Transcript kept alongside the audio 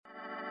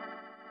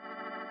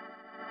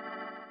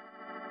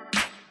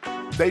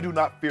They do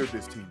not fear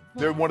this team.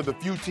 They're one of the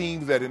few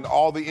teams that in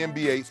all the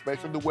NBA,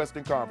 especially the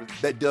Western Conference,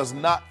 that does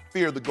not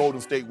fear the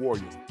Golden State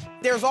Warriors.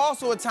 There's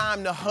also a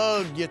time to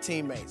hug your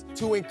teammates,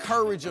 to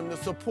encourage them, to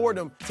support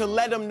them, to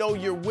let them know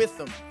you're with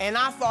them. And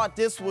I thought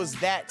this was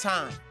that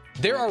time.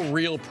 There are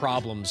real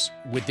problems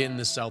within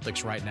the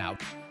Celtics right now.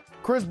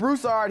 Chris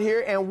Broussard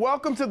here, and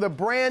welcome to the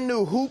brand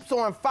new Hoops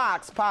on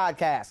Fox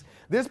podcast.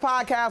 This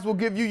podcast will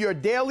give you your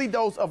daily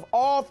dose of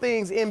all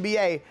things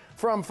NBA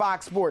from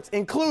Fox Sports,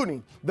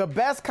 including the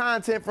best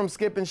content from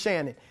Skip and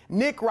Shannon,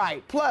 Nick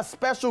Wright, plus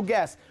special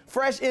guests,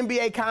 fresh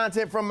NBA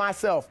content from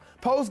myself,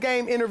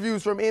 post-game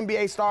interviews from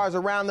NBA stars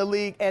around the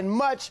league, and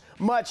much,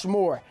 much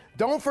more.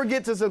 Don't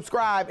forget to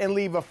subscribe and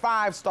leave a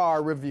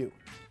 5-star review.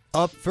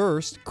 Up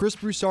first, Chris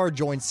Broussard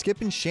joined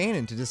Skip and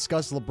Shannon to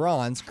discuss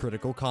LeBron's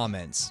critical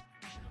comments.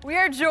 We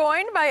are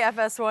joined by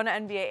FS1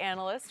 NBA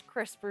analyst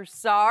Chris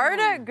Broussard.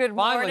 Good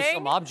morning. Finally,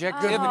 some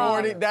objectivity. Good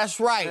morning. That's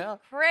right. Yeah.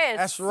 Chris.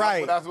 That's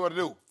right. That's what I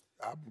do.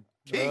 I'm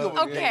king of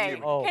Okay,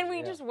 it. can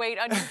we just wait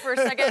on you for a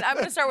second? I'm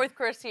going to start with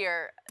Chris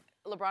here.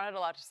 LeBron had a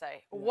lot to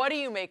say. What do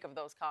you make of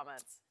those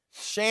comments?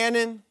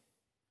 Shannon,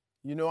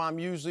 you know I'm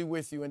usually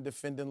with you in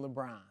defending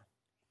LeBron.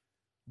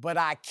 But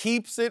I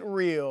keeps it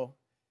real,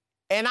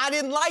 and I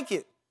didn't like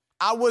it.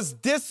 I was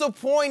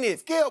disappointed.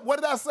 Skip, what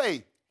did I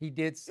say? He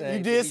did say.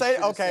 You did say it?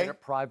 Said Okay. it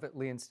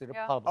privately instead of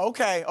Yeah. public.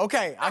 Okay,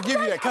 I'll give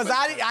you that. Because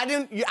I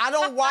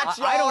don't watch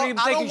y'all. I don't even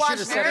think don't he watch should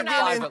have said it the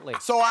beginning, privately.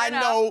 So I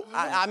Fair know enough.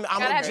 I'm Gotta have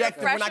your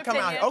objective when fresh I come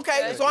out here. opinion.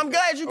 Okay, Good. so I'm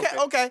glad you can.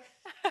 Okay.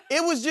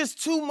 It was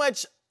just too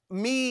much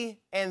me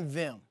and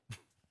them.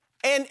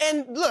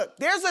 And look,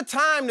 there's a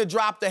time to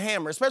drop the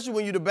hammer, especially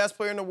when you're the best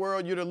player in the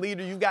world, you're the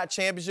leader, you've got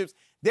championships.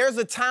 There's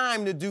a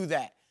time to do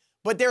that.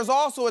 But there's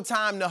also a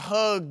time to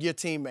hug your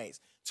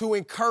teammates, to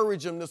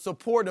encourage them, to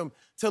support them,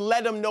 to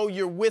let them know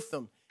you're with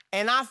them.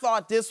 And I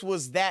thought this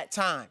was that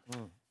time.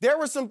 There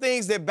were some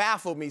things that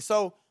baffled me.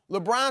 So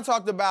LeBron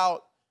talked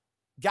about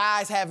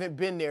guys haven't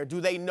been there. Do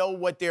they know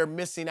what they're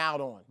missing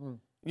out on?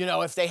 You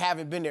know, if they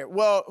haven't been there.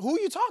 Well, who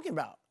are you talking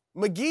about?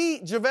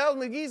 JaVale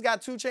McGee's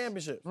got 2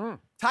 championships.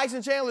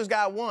 Tyson Chandler's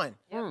got 1.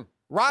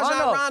 Rajon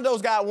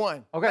Rondo's got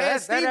 1. Okay,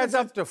 Lance that adds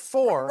up to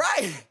 4.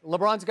 Right.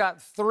 LeBron's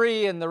got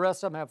 3, and the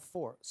rest of them have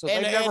 4. So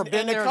they've never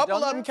been there. And a couple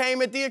and of done them that?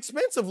 came at the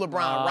expense of LeBron.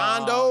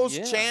 Rondo's,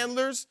 yeah.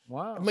 Chandler's,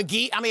 Wow.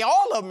 McGee. I mean,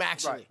 all of them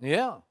actually.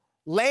 Yeah.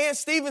 Lance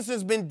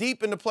Stevenson's been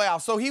deep in the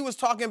playoffs. So he was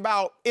talking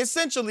about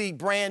essentially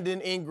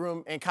Brandon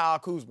Ingram and Kyle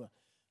Kuzma.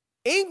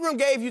 Ingram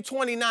gave you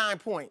 29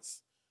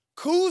 points.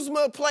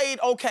 Kuzma played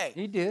okay.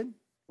 He did.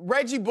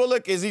 Reggie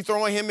Bullock, is he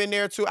throwing him in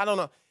there too? I don't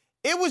know.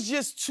 It was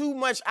just too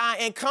much.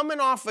 And coming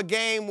off a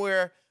game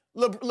where,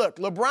 look,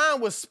 LeBron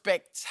was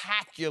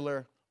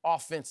spectacular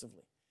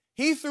offensively.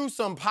 He threw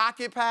some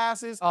pocket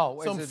passes,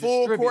 some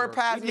full court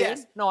passes.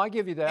 Yes. No, I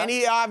give you that. And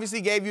he obviously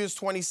gave you his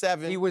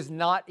 27. He was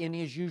not in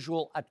his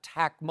usual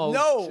attack mode.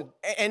 No,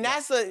 and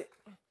that's a.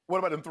 What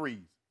about them threes?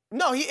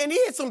 No, he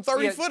hit some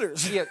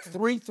 30-footers. He had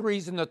 3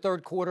 threes in the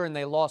third quarter, and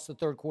they lost the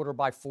third quarter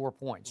by 4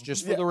 points.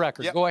 Just for the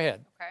record. Go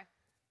ahead. Okay.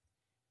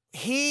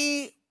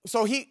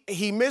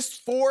 He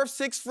missed 4 of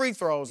 6 free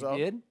throws, though.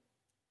 He did.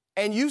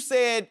 And you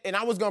said, and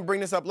I was going to bring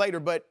this up later,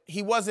 but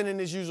he wasn't in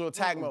his usual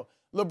attack mode.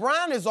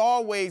 LeBron has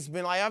always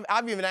been like,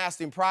 I've even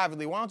asked him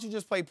privately, why don't you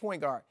just play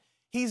point guard?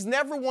 He's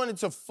never wanted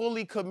to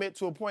fully commit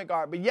to a point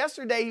guard, but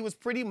yesterday he was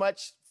pretty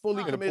much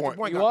fully committed to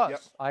point He guard.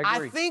 was. I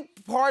agree. I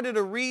think part of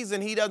the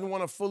reason he doesn't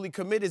want to fully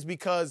commit is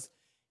because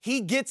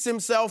he gets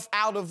himself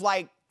out of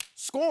like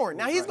scoring.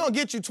 Now he's going to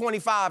get you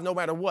 25 no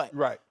matter what.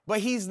 Right. But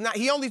he's not.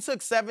 He only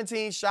took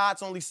 17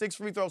 shots, only 6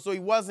 free throws, so he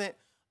wasn't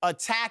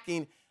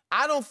attacking.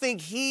 I don't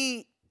think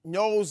he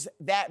knows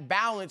that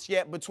balance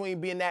yet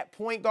between being that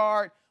point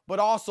guard, but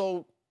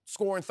also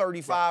scoring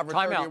 35 or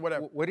 30 or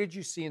whatever. What did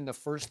you see in the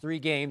first 3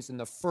 games in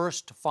the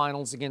first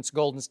finals against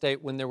Golden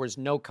State when there was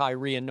no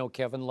Kyrie and no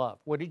Kevin Love?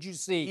 What did you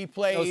see? He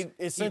played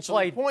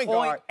essentially point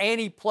guard. And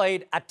he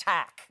played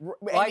attack.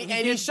 Right?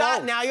 And he shot,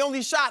 both. now he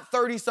only shot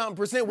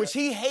 30-something%, which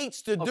he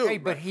hates to do. Okay,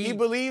 but he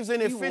believes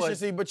in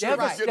efficiency, was but you're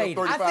right. devastated.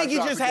 I think he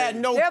just had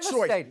no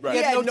choice. He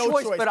had no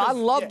choice, but I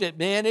loved it,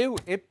 man. They were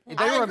in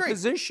agree.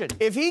 position.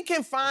 If he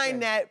can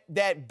find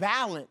that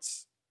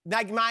balance,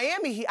 like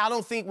Miami, I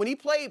don't think when he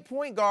played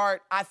point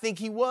guard, I think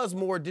he was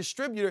more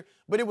distributor,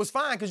 but it was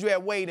fine because you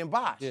had Wade and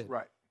Bosh. Yeah.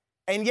 Right.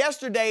 And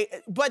yesterday,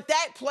 but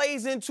that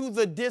plays into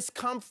the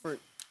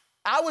discomfort.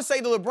 I would say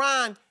to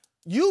LeBron,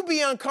 you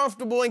be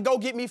uncomfortable and go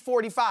get me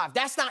 45.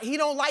 That's not, he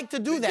don't like to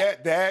do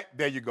that.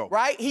 There you go.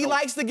 Right? He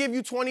likes to give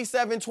you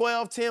 27,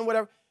 12, 10,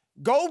 whatever.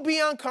 Go be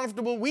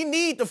uncomfortable. We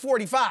need the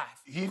 45.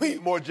 He needs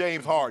more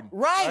James Harden.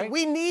 Right,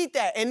 we need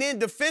that. And then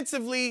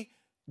defensively,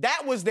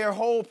 that was their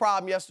whole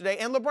problem yesterday.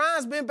 And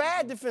LeBron's been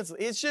bad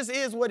defensively. It just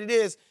is what it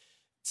is.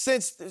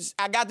 Since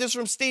I got this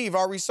from Steve,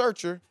 our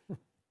researcher,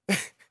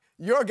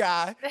 your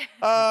guy,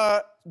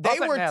 they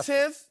were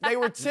 10th. They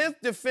were 10th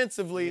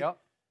defensively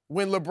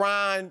when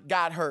LeBron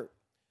got hurt.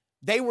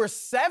 They were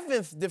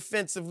 7th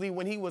defensively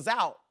when he was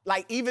out.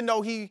 Like, even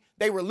though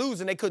they were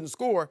losing, they couldn't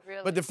score.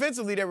 Really? But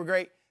defensively, they were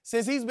great.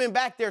 Since he's been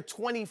back there,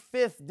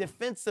 25th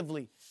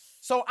defensively.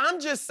 So I'm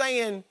just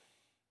saying,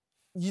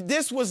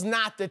 this was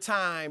not the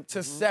time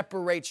to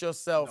separate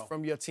yourself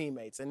from your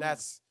teammates, and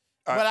that's.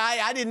 But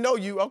I didn't know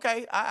you.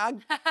 Okay, I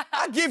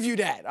give you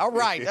that. All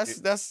right,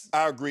 that's.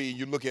 I agree.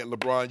 You look at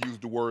LeBron use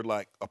the word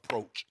like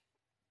approach,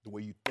 the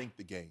way you think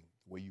the game,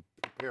 the way you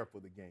prepare for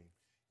the game,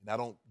 and I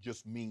don't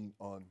just mean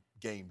on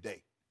game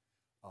day.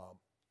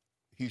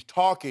 He's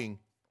talking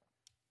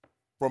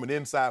from an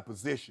inside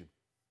position,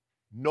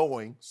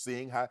 knowing,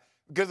 seeing how.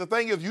 Because the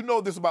thing is, you know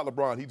this about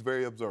LeBron, he's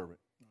very observant.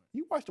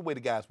 You watch the way the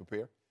guys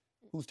prepare.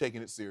 Who's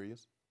taking it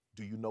serious?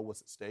 Do you know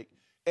what's at stake?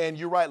 And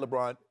you're right,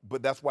 LeBron,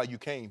 but that's why you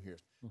came here.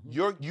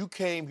 You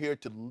came here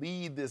to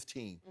lead this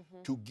team,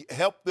 to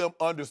help them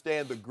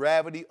understand the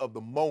gravity of the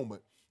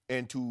moment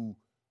and to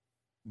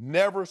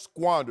never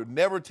squander,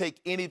 never take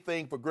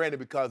anything for granted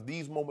because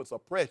these moments are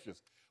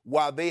precious.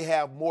 While they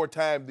have more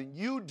time than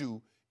you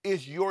do,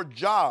 it's your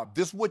job.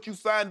 This is what you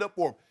signed up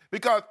for.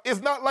 Because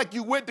it's not like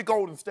you went to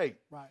Golden State.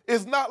 Right.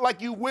 It's not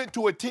like you went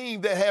to a team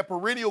that had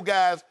perennial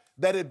guys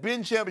that had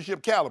been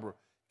championship caliber.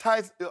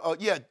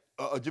 JaVale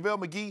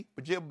McGee,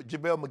 but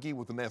JaVale McGee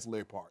was an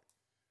ancillary part.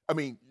 I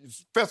mean,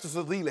 Festus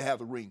Ezeli has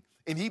a ring,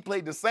 and he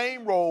played the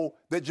same role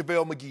that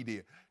JaVale McGee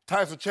did.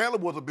 Tyson Chandler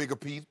was a bigger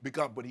piece,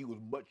 but he was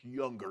much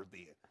younger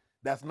then.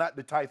 That's not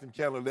the Tyson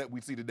Chandler that we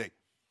see today.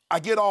 I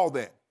get all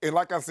that. And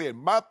like I said,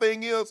 my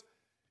thing is,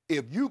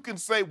 if you can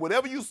say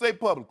whatever you say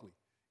publicly,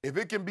 if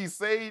it can be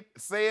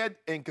said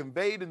and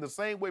conveyed in the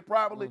same way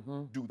privately,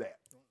 do that.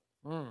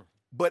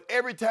 But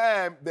every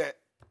time that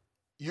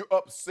you're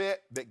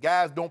upset that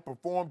guys don't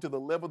perform to the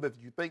level that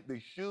you think they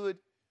should,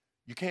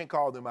 you can't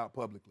call them out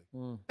publicly.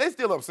 They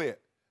still upset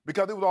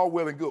because it was all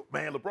well and good.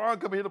 Man, LeBron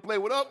coming here to play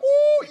with us.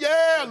 Ooh,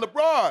 yeah,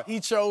 LeBron. He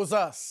chose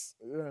us.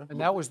 Yeah. And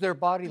that was their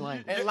body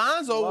language. And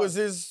Lonzo was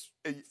his.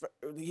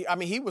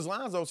 He was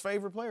Lonzo's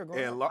favorite player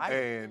growing up.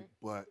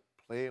 But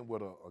playing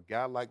with a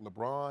guy like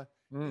LeBron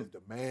is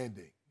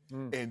demanding.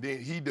 And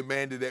then he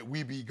demanded that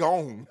we be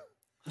gone.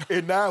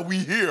 And now we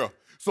here.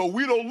 So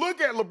we don't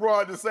look at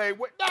LeBron and say,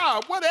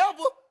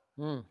 whatever.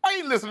 I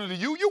ain't listening to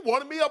you. You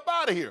wanted me up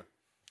out of here.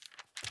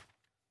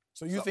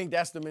 So you think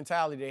that's the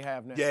mentality they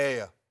have now?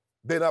 Yeah.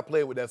 They're not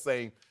playing with that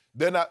same.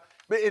 They're not.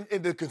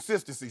 In the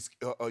consistency,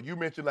 you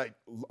mentioned like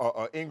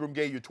Ingram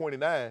gave you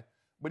 29,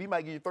 but he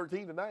might give you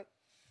 13 tonight.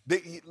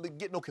 They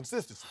get no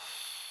consistency.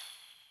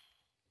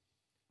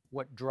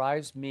 What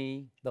drives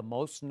me the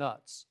most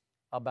nuts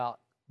about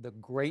the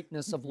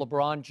greatness of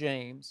LeBron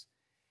James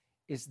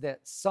is that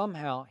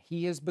somehow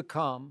he has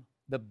become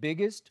the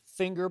biggest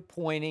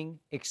finger-pointing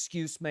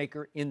excuse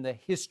maker in the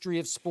history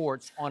of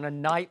sports on a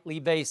nightly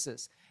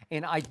basis.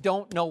 And I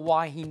don't know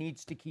why he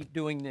needs to keep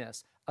doing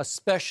this,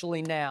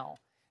 especially now.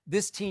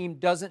 This team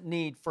doesn't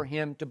need for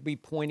him to be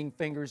pointing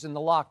fingers in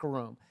the locker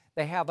room.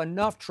 They have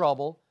enough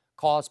trouble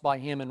caused by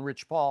him and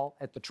Rich Paul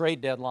at the trade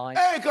deadline.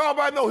 Ain't caused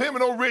by him and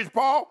no Rich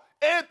Paul.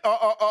 And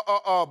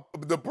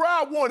the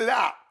Brown wanted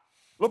out.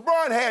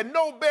 LeBron had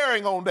no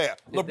bearing on that.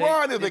 Did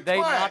they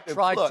not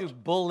try to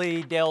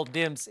bully Dell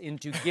Demps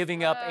into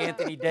giving up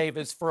Anthony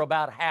Davis for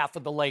about half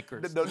of the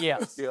Lakers?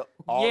 Yes.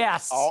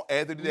 Yes.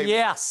 Anthony Davis.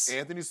 Yes.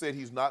 Anthony said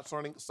he's not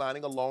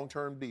signing a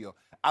long-term deal.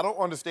 I don't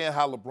understand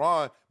how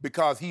LeBron,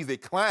 because he's a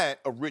client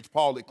of Rich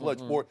Paul at Clutch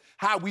Sport,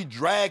 how we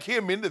drag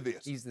him into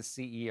this. He's the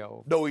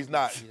CEO. No, he's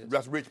not.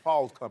 That's Rich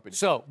Paul's company.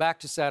 So, back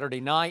to Saturday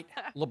night.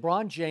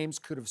 LeBron James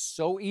could have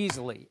so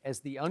easily, as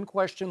the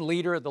unquestioned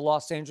leader of the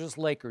Los Angeles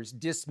Lakers,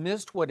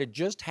 dismissed what had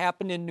just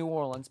happened in New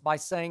Orleans by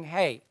saying,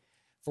 hey,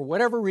 for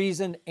whatever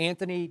reason,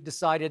 Anthony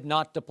decided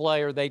not to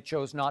play or they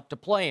chose not to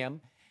play him.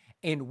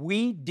 And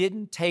we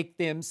didn't take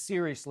them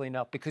seriously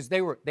enough because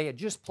they had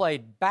just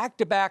played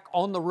back-to-back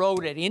on the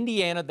road at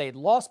Indiana. They had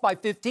lost by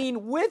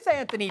 15 with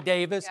Anthony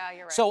Davis. Yeah,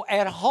 you're right. So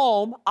at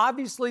home,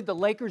 obviously the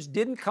Lakers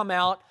didn't come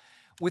out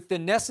with the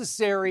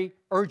necessary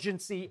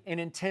urgency and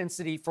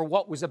intensity for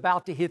what was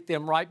about to hit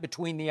them right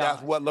between the eyes.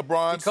 That's what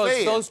LeBron said.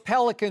 Because those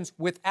Pelicans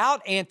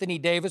without Anthony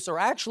Davis are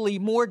actually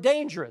more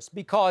dangerous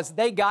because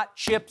they got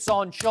chips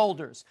on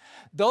shoulders.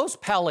 Those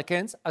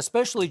Pelicans,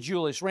 especially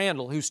Julius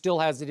Randle, who still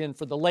has it in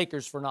for the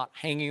Lakers for not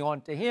hanging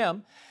on to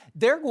him,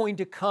 they're going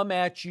to come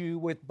at you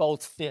with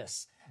both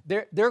fists.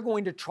 They're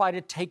going to try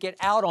to take it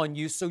out on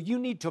you, so you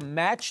need to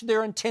match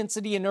their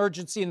intensity and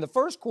urgency in the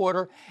first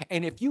quarter,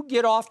 and if you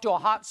get off to a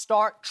hot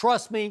start,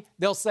 trust me,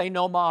 they'll say,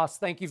 no mas,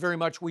 thank you very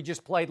much, we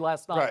just played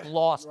last night and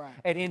lost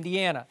at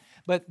Indiana.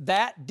 But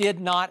that did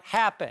not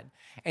happen.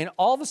 And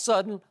all of a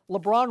sudden,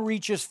 LeBron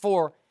reaches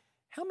for,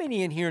 how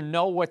many in here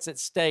know what's at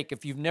stake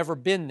if you've never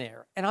been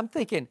there? And I'm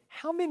thinking,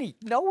 how many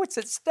know what's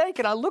at stake?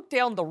 And I look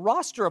down the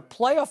roster of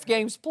playoff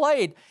games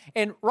played,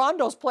 and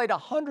Rondo's played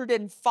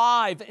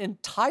 105,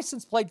 and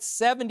Tyson's played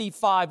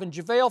 75, and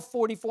JaVale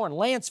 44, and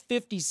Lance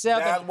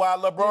 57. That's why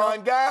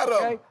LeBron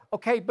got him.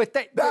 Okay, but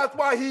that's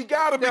why he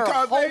got him, because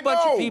because there are a whole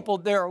bunch know. of people.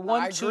 There are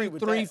 1, 2,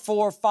 3,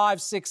 4,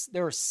 5, 6.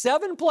 There are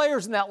 7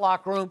 players in that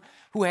locker room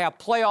who have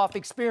playoff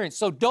experience.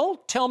 So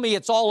don't tell me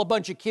it's all a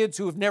bunch of kids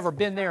who have never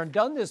been there and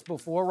done this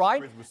before,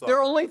 right? There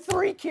are only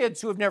 3 kids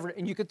who have never,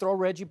 and you could throw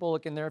Reggie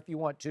Bullock in there if you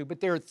want to,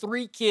 but there are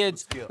 3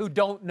 kids who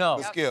don't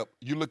know. Skip,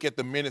 you look at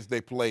the minutes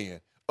they play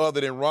in.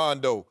 Other than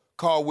Rondo,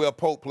 Caldwell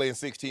Pope playing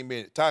 16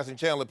 minutes. Tyson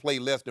Chandler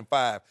played less than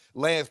 5.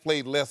 Lance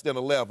played less than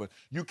 11.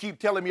 You keep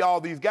telling me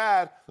all these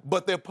guys,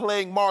 but they're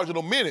playing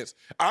marginal minutes.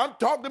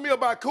 Talk to me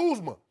about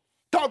Kuzma.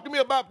 Talk to me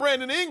about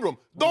Brandon Ingram.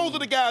 Those are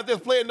the guys that's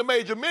playing the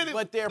major minutes.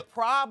 But their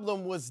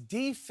problem was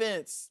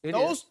defense. It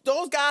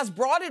Those guys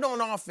brought it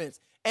on offense.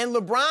 And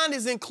LeBron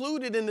is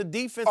included in the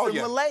defensive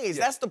malaise.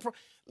 Yeah. That's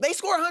they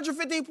scored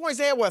 115 points.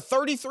 They had,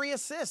 33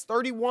 assists,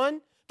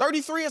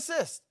 33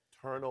 assists.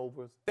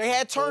 Turnovers. They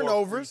had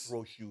turnovers. Free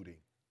throw shooting.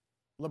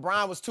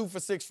 LeBron was 2 for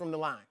 6 from the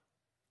line.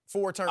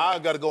 4 turnovers. I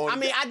got to go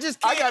on. I just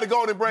can't. I got to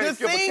go on and bring the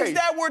things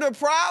that were the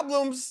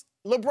problems,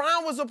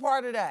 LeBron was a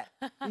part of that.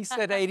 He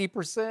said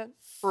 80%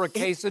 for a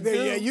case of doom.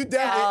 Yeah, you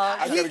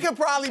definitely. He could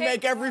probably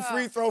make every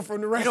free throw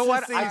from the rest You know of the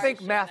what? season. I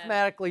think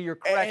mathematically you're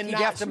correct. And You'd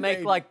not have to make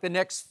shoot like the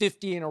next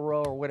 50 in a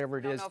row or whatever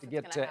it I don't is know if to it's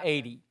get gonna to happen.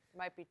 80.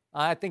 Might be.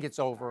 I think it's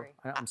over.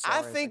 I'm sorry.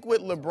 I think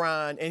with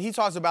LeBron, and he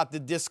talks about the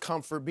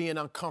discomfort, being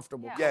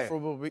uncomfortable, Yeah.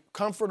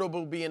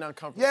 comfortable being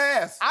uncomfortable.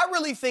 Yes. I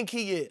really think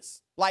he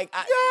is. Like,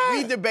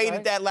 we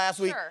debated that last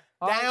week. Sure.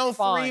 Down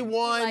Fine.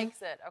 3-1. He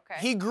likes it. Okay.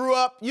 He grew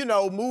up,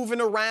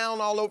 moving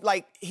around all over.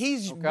 Like,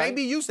 he's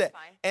maybe used to that.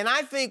 Fine. And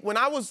I think when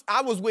I was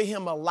with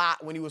him a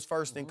lot when he was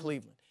first in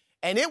Cleveland.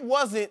 And it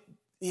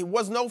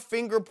was no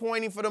finger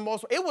pointing for the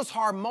most part. It was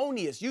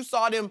harmonious. You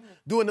saw them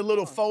doing the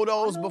little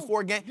photos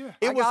before game.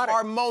 It was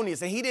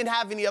harmonious, and he didn't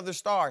have any other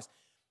stars.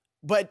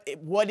 But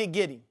what did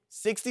get him?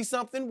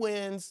 60-something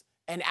wins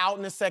and out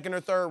in the second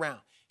or third round.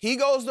 He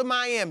goes to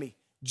Miami,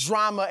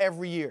 drama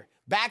every year.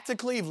 Back to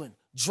Cleveland,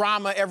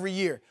 drama every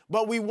year.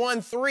 But we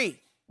won 3.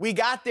 We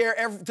got there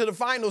to the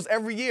finals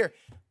every year.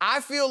 I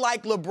feel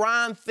like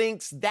LeBron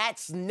thinks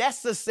that's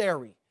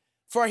necessary.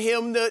 For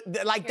him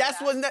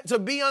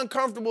to be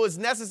uncomfortable is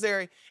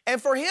necessary.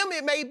 And for him,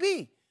 it may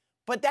be.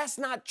 But that's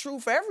not true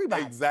for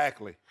everybody.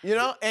 Exactly.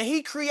 And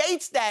he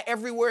creates that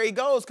everywhere he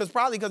goes,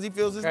 probably because he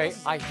feels his Okay,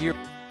 I hear.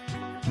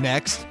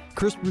 Next,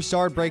 Chris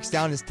Broussard breaks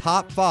down his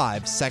top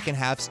 5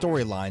 second-half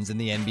storylines in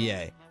the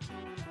NBA.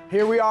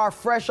 Here we are,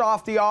 fresh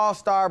off the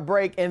All-Star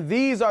break, and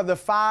these are the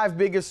 5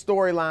 biggest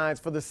storylines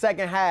for the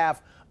second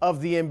half of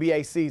the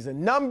NBA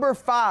season. Number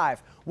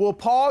 5, will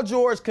Paul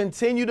George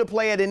continue to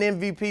play at an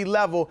MVP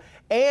level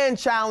and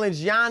challenge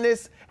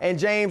Giannis and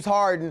James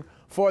Harden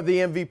for the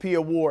MVP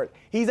award?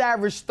 He's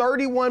averaged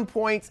 31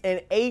 points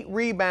and 8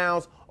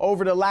 rebounds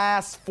over the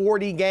last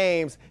 40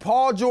 games.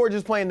 Paul George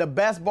is playing the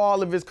best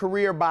ball of his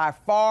career by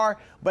far,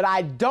 but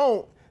I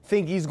don't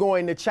think he's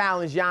going to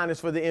challenge Giannis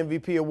for the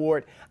MVP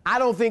award. I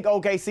don't think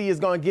OKC is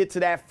going to get to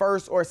that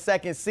first or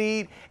second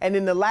seed. And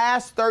in the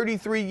last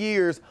 33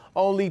 years,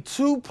 only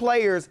 2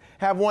 players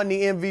have won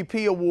the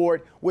MVP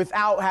award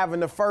without having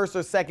the first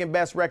or second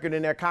best record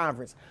in their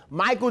conference.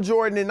 Michael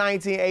Jordan in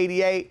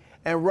 1988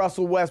 and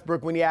Russell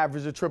Westbrook when he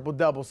averaged a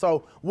triple-double.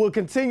 So we'll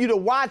continue to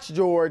watch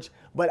George,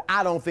 but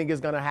I don't think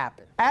it's going to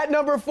happen. At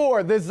number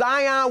 4, the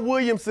Zion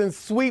Williamson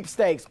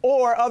sweepstakes,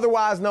 or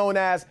otherwise known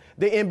as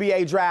the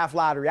NBA draft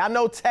lottery. I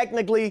know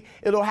technically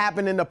it'll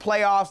happen in the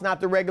playoffs,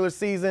 not the regular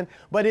season,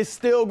 but it's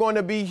still going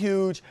to be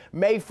huge.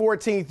 May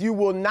 14th, you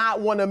will not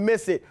want to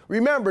miss it.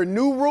 Remember,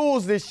 new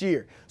rules this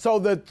year. So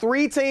the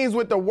 3 teams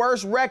with the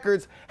worst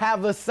records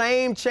have the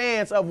same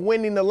chance of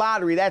winning the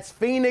lottery. That's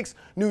Phoenix,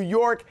 New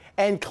York,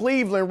 and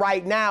Cleveland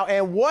right now.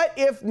 And what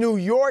if New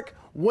York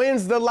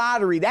wins the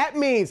lottery? That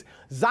means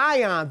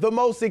Zion, the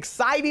most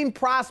exciting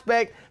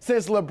prospect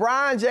since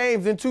LeBron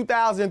James in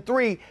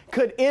 2003,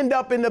 could end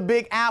up in the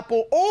Big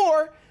Apple,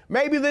 or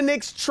maybe the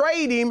Knicks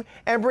trade him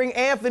and bring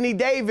Anthony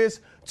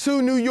Davis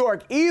to New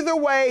York. Either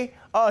way,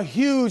 a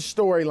huge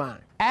storyline.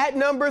 At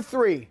number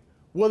 3,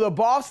 will the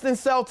Boston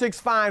Celtics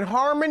find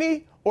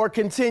harmony or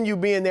continue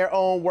being their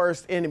own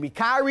worst enemy?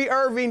 Kyrie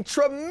Irving,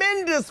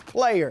 tremendous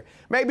player,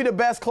 maybe the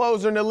best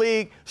closer in the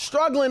league,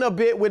 struggling a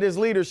bit with his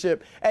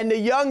leadership, and the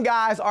young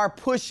guys are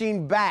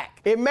pushing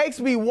back. It makes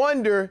me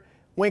wonder,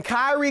 when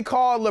Kyrie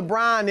called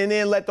LeBron and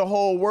then let the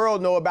whole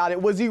world know about it,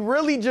 was he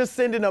really just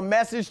sending a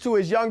message to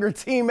his younger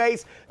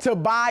teammates to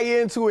buy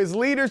into his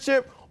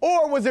leadership?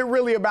 Or was it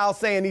really about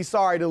saying he's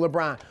sorry to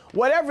LeBron?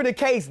 Whatever the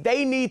case,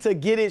 they need to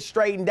get it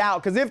straightened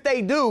out, because if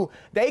they do,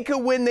 they could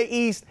win the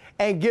East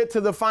and get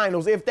to the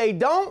finals. If they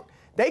don't,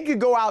 they could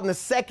go out in the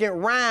second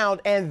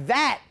round, and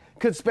that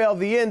could spell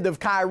the end of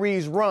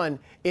Kyrie's run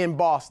in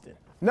Boston.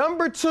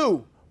 Number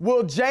 2,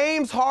 will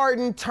James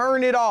Harden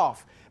turn it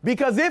off?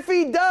 Because if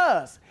he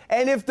does,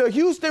 and if the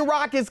Houston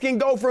Rockets can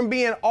go from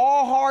being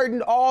all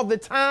Harden all the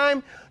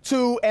time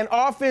to an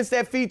offense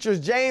that features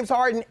James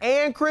Harden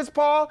and Chris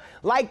Paul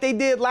like they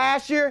did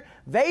last year,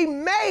 they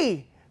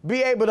may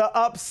be able to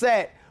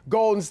upset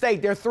Golden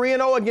State. They're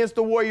 3-0 against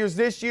the Warriors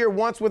this year,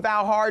 once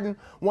without Harden,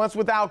 once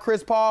without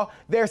Chris Paul.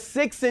 They're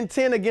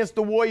 6-10 against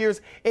the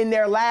Warriors in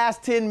their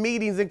last 10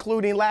 meetings,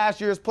 including last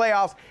year's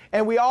playoffs.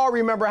 And we all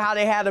remember how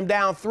they had them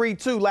down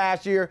 3-2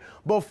 last year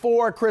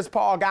before Chris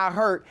Paul got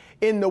hurt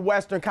in the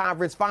Western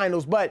Conference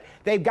Finals. But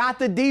they've got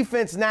the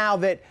defense now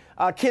that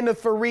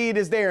Kenneth Faried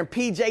is there and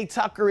P.J.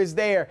 Tucker is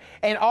there,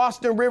 and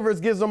Austin Rivers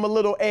gives them a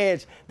little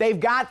edge. They've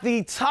got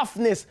the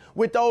toughness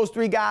with those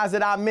 3 guys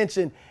that I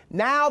mentioned.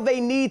 Now they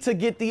need to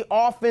get the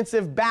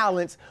offensive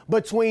balance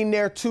between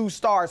their two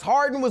stars.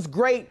 Harden was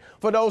great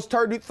for those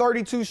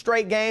 32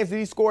 straight games that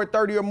he scored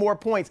 30 or more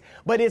points,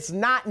 but it's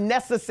not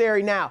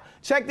necessary now.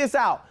 Check this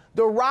out.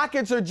 The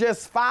Rockets are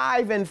just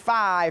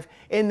 5-5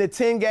 in the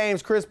 10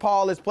 games Chris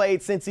Paul has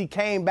played since he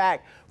came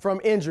back from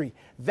injury.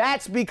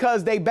 That's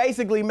because they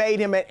basically made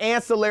him an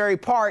ancillary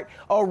part,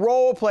 a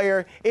role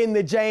player in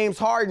the James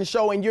Harden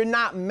show, and you're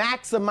not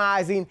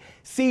maximizing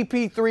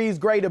CP3's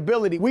great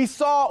ability. We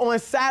saw on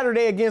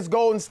Saturday against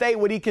Golden State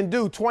what he can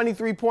do,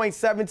 23 points,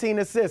 17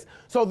 assists.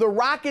 So the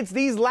Rockets,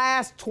 these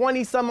last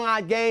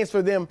 20-some-odd games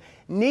for them,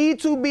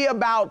 need to be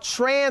about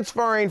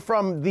transferring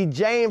from the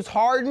James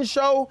Harden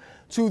show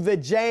to the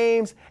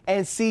James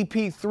and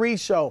CP3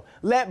 show.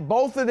 Let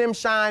both of them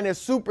shine as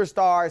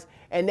superstars,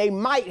 and they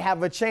might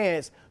have a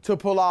chance to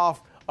pull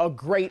off a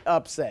great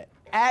upset.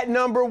 At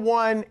number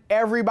 1,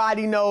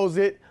 everybody knows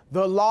it,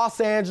 the Los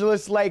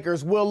Angeles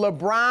Lakers. Will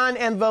LeBron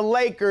and the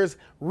Lakers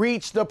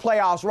reach the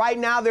playoffs? Right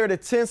now, they're the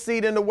 10th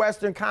seed in the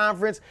Western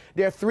Conference.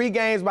 They're 3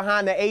 games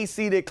behind the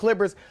 8-seeded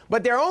Clippers,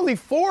 but they're only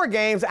 4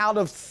 games out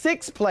of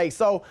 6th place.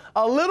 So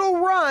a little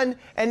run,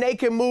 and they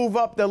can move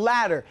up the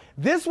ladder.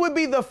 This would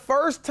be the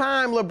first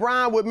time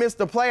LeBron would miss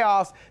the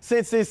playoffs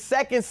since his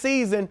second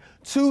season,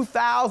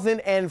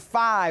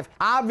 2005.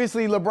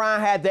 Obviously, LeBron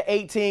had the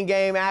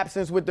 18-game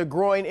absence with the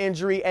groin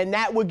injury, and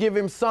that would give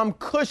him some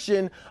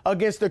cushion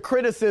against the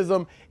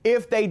criticism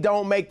if they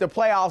don't make the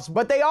playoffs.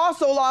 But they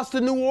also lost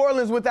to New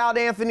Orleans without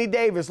Anthony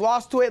Davis,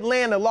 lost to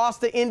Atlanta,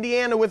 lost to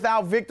Indiana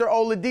without Victor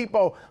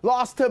Oladipo,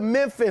 lost to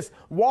Memphis,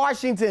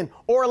 Washington,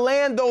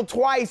 Orlando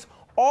twice,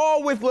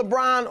 all with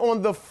LeBron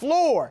on the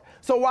floor.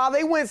 So while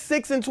they went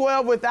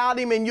 6-12 without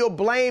him, and you'll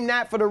blame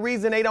that for the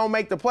reason they don't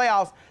make the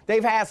playoffs,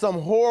 they've had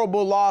some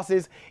horrible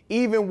losses,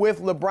 even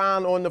with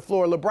LeBron on the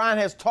floor. LeBron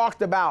has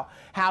talked about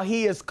how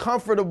he is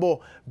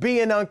comfortable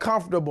being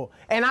uncomfortable,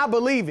 and I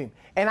believe him.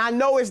 And I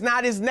know it's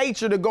not his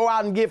nature to go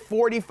out and get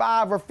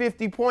 45 or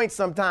 50 points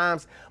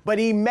sometimes, but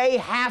he may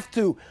have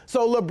to.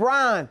 So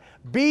LeBron,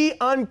 be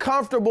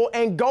uncomfortable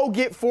and go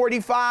get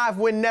 45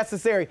 when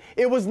necessary.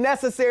 It was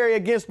necessary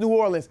against New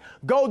Orleans.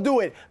 Go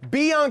do it.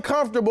 Be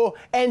uncomfortable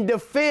and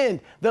defend.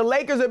 The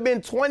Lakers have been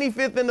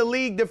 25th in the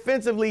league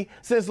defensively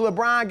since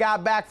LeBron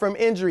got back from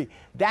injury.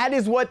 That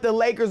is what the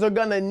Lakers are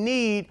going to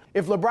need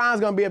if LeBron's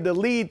going to be able to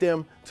lead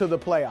them to the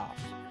playoffs.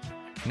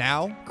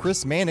 Now,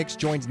 Chris Mannix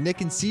joins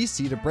Nick and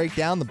Cece to break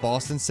down the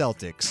Boston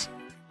Celtics.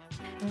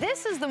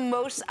 This is the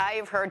most I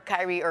have heard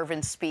Kyrie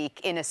Irving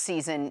speak in a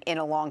season in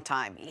a long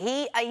time.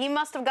 He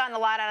must have gotten a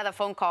lot out of the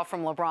phone call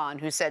from LeBron,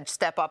 who said,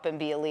 step up and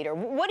be a leader.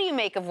 What do you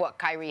make of what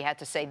Kyrie had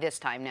to say this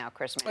time now,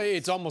 Chris?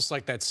 It's almost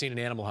like that scene in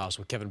Animal House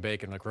with Kevin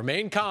Bacon, like,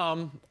 remain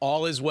calm,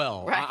 all is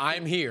well. Right.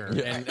 I'm here,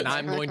 and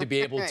I'm going to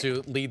be able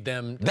to lead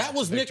them. That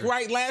was Nick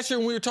Wright last year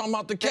when we were talking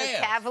about the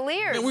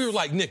Cavaliers. And we were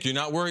like, Nick, you're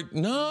not worried?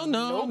 No.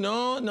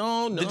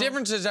 The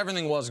difference is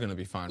everything was going to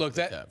be fine. Look,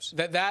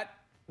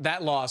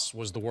 that loss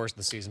was the worst of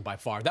the season by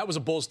far. That was a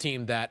Bulls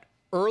team that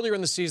earlier in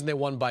the season they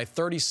won by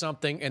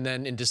 30-something, and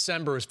then in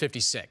December it was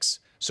 56.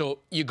 So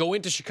you go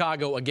into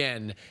Chicago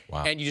again,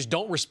 and you just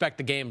don't respect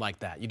the game like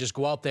that. You just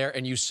go out there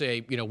and you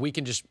say, we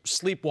can just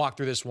sleepwalk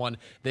through this one.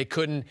 They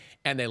couldn't,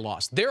 and they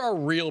lost. There are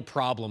real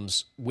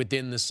problems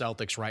within the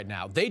Celtics right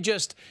now. They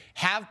just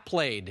have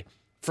played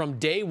from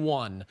day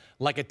one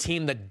like a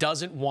team that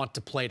doesn't want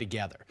to play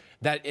together,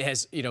 that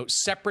has,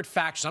 separate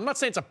factions. I'm not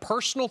saying it's a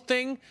personal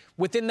thing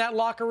within that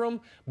locker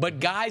room, but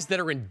guys that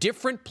are in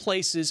different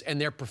places in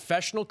their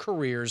professional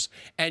careers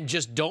and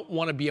just don't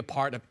want to be a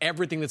part of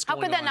everything that's going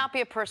on. How could that not be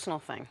a personal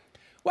thing?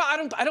 Well,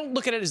 I don't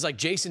look at it as like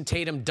Jason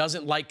Tatum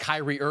doesn't like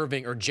Kyrie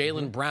Irving or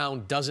Jaylen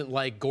Brown doesn't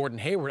like Gordon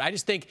Hayward. I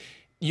just think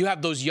you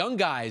have those young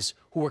guys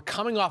who are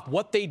coming off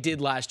what they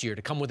did last year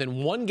to come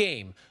within one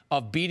game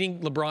of beating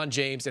LeBron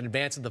James and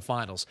advancing to the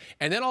finals.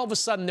 And then all of a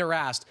sudden they're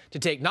asked to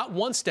take not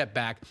one step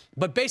back,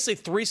 but basically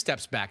 3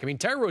 steps back. I mean,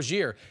 Terry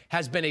Rozier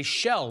has been a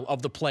shell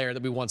of the player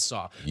that we once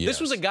saw. Yes.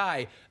 This was a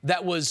guy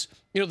that was,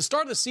 the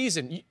start of the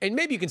season, and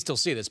maybe you can still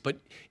see this, but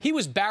he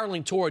was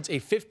barreling towards a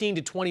 $15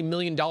 to $20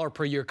 million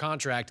per year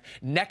contract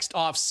next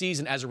off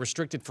season as a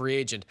restricted free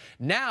agent.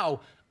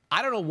 Now,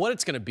 I don't know what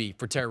it's going to be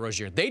for Terry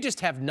Rozier. They just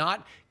have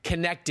not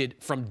connected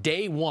from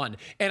day one.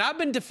 And I've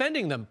been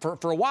defending them for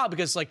a while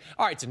because it's like,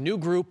 all right, it's a new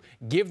group.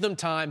 Give them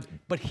time.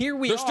 But here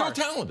we are. They're still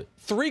talented.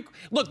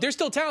 Look, they're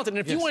still talented. And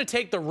if you want to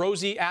take the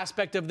Rosie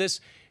aspect of this,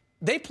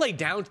 they play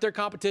down to their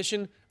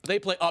competition, but they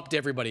play up to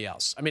everybody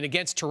else. I mean,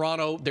 against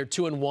Toronto, they're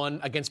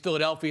 2-1. Against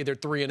Philadelphia, they're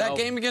 3-0. That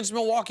game against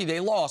Milwaukee,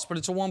 they lost, but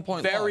it's a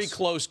 1-point loss. Very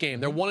close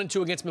game. They're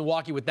 1-2 against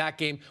Milwaukee with that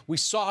game. We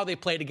saw how they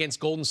played against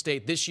Golden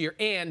State this year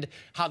and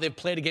how they've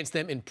played against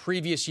them in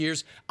previous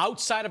years.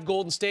 Outside of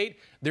Golden State,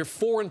 they're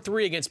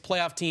 4-3 against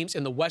playoff teams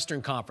in the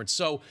Western Conference.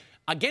 So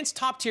against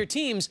top-tier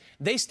teams,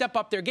 they step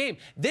up their game.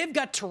 They've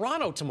got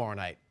Toronto tomorrow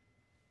night.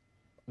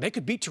 They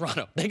could beat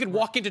Toronto. They could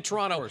walk into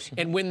Toronto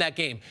and win that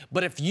game.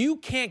 But if you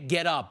can't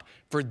get up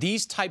for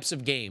these types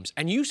of games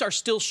and you are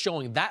still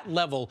showing that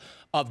level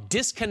of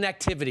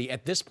disconnectivity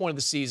at this point of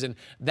the season,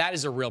 that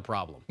is a real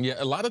problem. Yeah,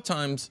 a lot of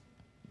times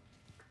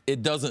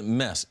it doesn't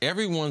mesh.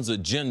 Everyone's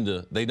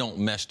agenda, they don't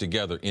mesh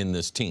together in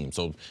this team.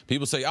 So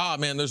people say,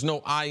 man, there's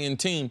no I in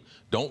team.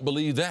 Don't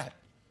believe that.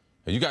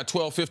 You got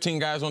 12, 15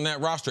 guys on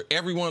that roster.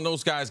 Every one of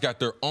those guys got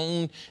their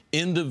own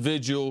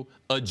individual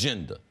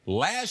agenda.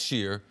 Last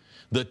year,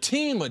 the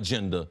team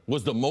agenda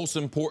was the most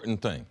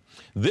important thing.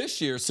 This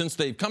year, since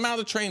they've come out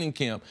of training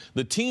camp,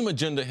 the team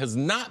agenda has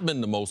not been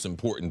the most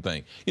important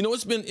thing.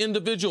 It's been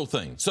individual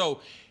things.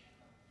 So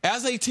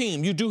as a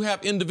team, you do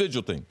have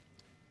individual things.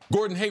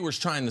 Gordon Hayward's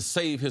trying to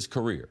save his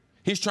career.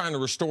 He's trying to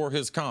restore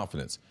his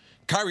confidence.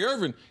 Kyrie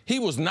Irving, he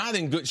was not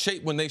in good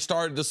shape when they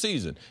started the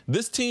season.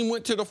 This team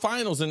went to the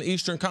finals in the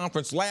Eastern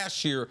Conference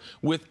last year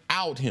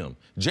without him.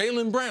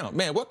 Jaylen Brown,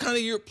 man, what kind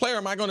of player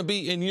am I going to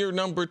be in year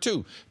number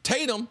 2?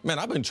 Tatum, man,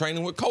 I've been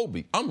training with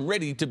Kobe. I'm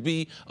ready to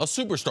be a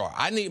superstar.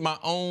 I need my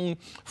own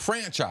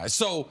franchise.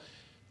 So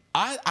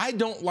I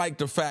don't like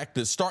the fact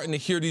that starting to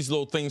hear these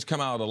little things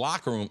come out of the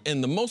locker room.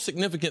 And the most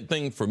significant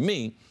thing for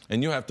me,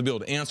 and you'll have to be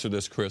able to answer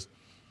this, Chris,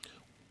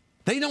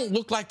 they don't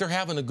look like they're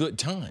having a good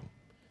time.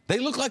 They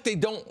look like they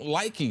don't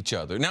like each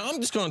other. Now, I'm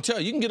just going to tell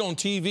you, you can get on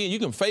TV and you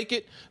can fake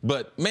it,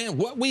 but, man,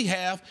 what we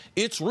have,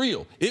 it's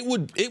real. It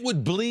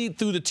would bleed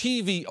through the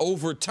TV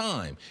over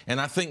time. And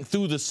I think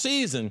through the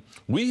season,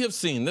 we have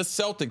seen this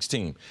Celtics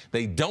team,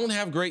 they don't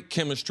have great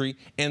chemistry,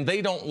 and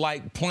they don't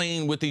like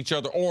playing with each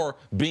other or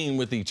being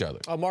with each other.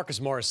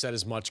 Marcus Morris said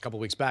as much a couple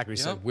weeks back. He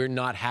said, we're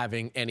not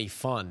having any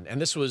fun. And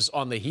this was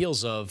on the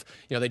heels of,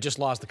 they just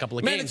lost a couple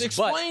of games.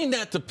 Explain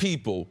that to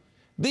people.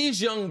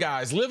 These young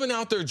guys living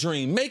out their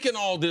dream, making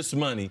all this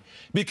money,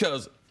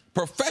 because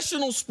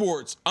professional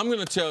sports, I'm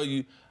going to tell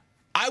you,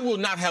 I will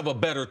not have a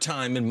better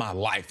time in my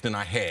life than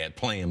I had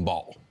playing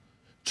ball.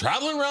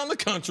 Traveling around the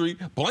country,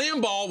 playing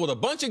ball with a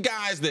bunch of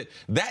guys that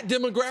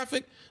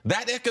demographic,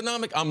 that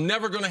economic, I'm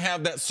never going to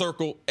have that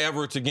circle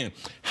ever again.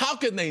 How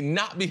can they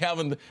not be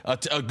having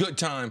a good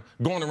time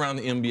going around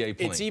the NBA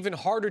playing? It's even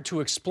harder to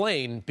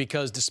explain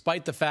because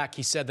despite the fact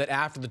he said that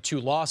after the 2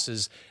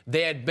 losses,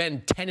 they had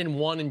been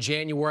 10-1 in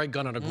January,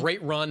 gone on a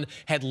great run,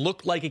 had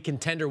looked like a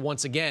contender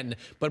once again.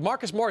 But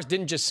Marcus Morris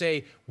didn't just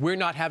say, we're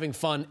not having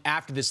fun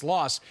after this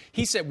loss.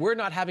 He said, we're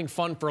not having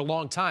fun for a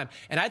long time.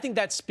 And I think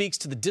that speaks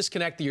to the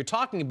disconnect that you're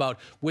talking about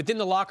within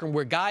the locker room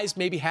where guys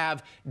maybe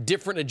have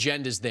different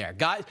agendas there.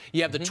 Guys,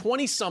 you have the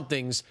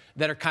 20-somethings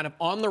that are kind of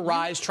on the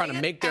rise trying to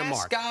make their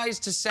mark. Guys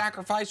to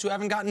sacrifice who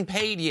haven't gotten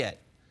paid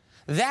yet.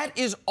 That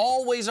is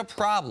always a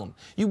problem.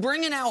 You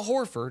bring in Al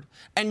Horford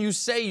and you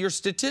say your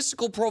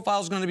statistical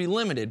profile is going to be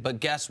limited, but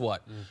guess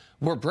what?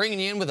 We're bringing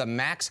you in with a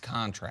max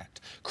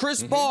contract.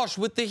 Chris Bosh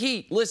with the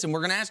Heat. Listen, we're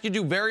going to ask you to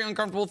do very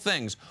uncomfortable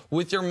things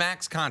with your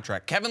max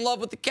contract. Kevin Love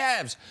with the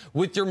Cavs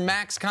with your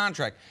max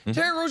contract.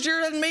 Terry Rozier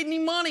hasn't made any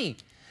money.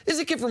 This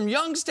is a kid from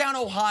Youngstown,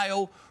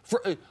 Ohio,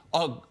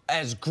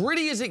 as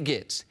gritty as it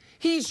gets.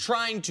 He's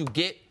trying to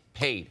get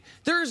paid.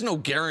 There is no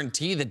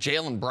guarantee that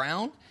Jaylen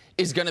Brown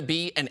is going to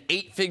be an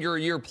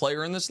 8-figure-a-year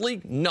player in this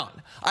league? None.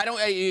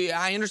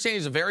 I understand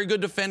he's a very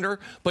good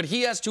defender, but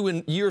he has to,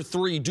 in year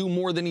 3, do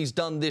more than he's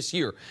done this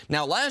year.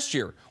 Now, last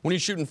year, when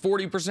he's shooting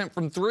 40%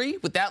 from 3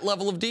 with that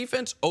level of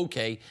defense,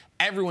 okay,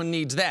 everyone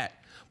needs that.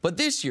 But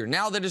this year,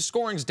 now that his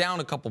scoring's down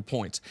a couple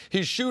points,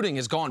 his shooting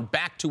has gone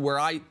back to where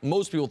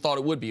most people thought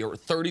it would be, or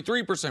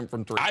 33%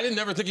 from 3. I didn't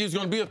ever think he was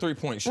going to be a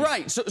 3-point shooter.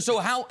 Right. So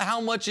how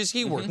much is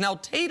he worth? Now,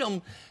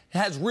 Tatum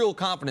has real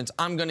confidence.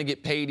 I'm going to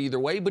get paid either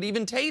way. But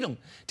even Tatum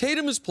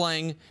is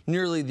playing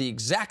nearly the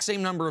exact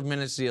same number of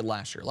minutes he had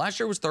last year.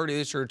 Last year was 30.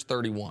 This year it's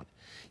 31.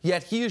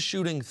 Yet he is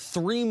shooting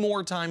 3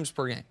 more times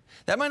per game.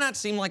 That might not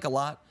seem like a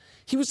lot.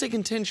 He was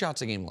taking 10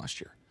 shots a game last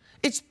year.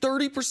 It's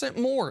 30%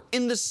 more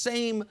in the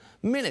same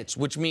minutes,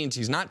 which means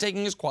he's not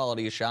taking his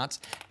quality of shots.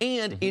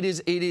 And it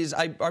is.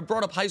 I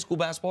brought up high school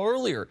basketball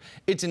earlier.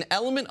 It's an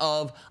element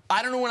of,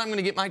 I don't know when I'm going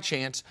to get my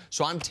chance,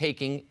 so I'm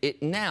taking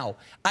it now.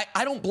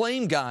 I don't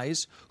blame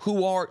guys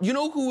who are,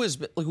 who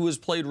has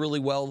played really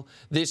well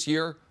this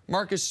year?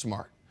 Marcus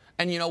Smart.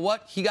 And you know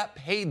what? He got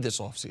paid this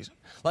offseason.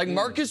 Like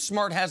Marcus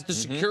Smart has the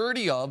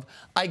security of,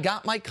 I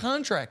got my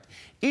contract.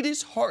 It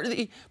is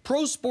hard.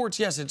 Pro sports,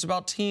 yes, it's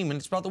about team and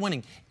it's about the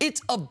winning.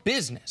 It's a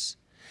business.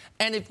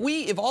 And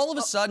if all of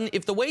a sudden,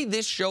 if the way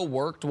this show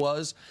worked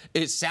was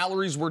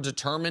salaries were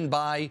determined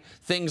by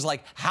things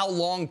like how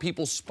long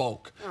people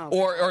spoke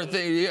or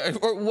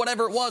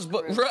whatever it was,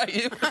 but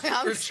right,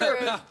 for sure.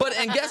 But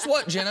and guess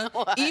what, Jenna?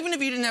 Even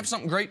if you didn't have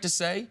something great to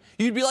say,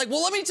 you'd be like,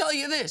 well, let me tell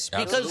you this,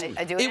 because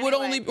it would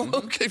only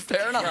okay,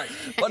 fair enough, right.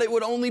 But it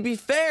would only be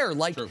fair.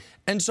 Like, true.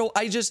 And so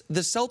the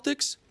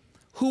Celtics,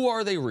 who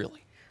are they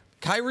really?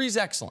 Kyrie's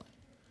excellent.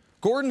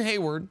 Gordon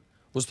Hayward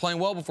was playing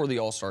well before the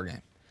All-Star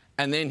game.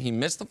 And then he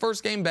missed the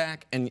first game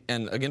back, and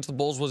against the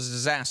Bulls was a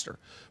disaster.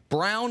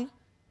 Brown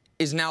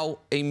is now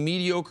a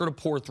mediocre to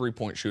poor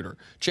three-point shooter.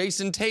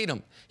 Jason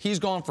Tatum, he's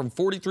gone from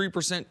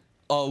 43%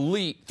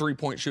 elite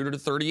three-point shooter to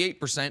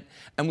 38%,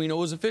 and we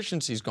know his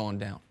efficiency's gone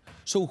down.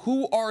 So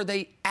who are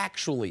they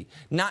actually?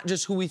 Not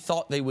just who we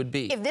thought they would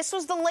be. If this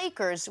was the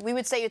Lakers, we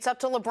would say it's up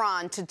to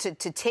LeBron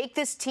to take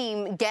this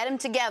team, get them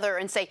together,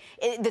 and say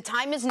the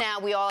time is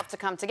now. We all have to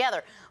come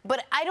together.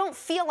 But I don't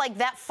feel like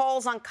that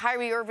falls on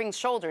Kyrie Irving's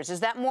shoulders. Is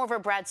that more of a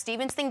Brad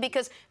Stevens thing?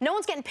 Because no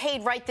one's getting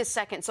paid right this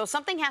second. So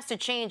something has to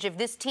change if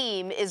this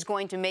team is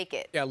going to make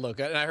it. Yeah, look,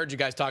 and I heard you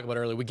guys talk about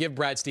it earlier. We give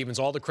Brad Stevens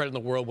all the credit in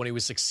the world when he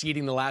was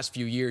succeeding the last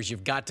few years.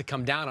 You've got to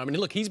come down on him. I mean,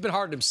 look, he's been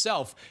hard on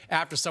himself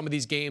after some of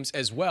these games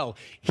as well.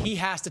 He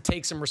has to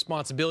take some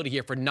responsibility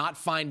here for not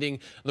finding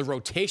the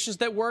rotations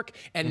that work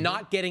and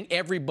not getting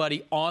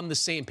everybody on the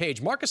same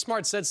page. Marcus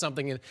Smart said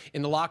something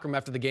in the locker room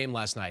after the game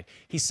last night.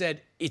 He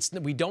said, it's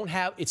like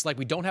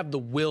we don't have the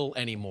will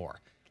anymore.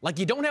 Like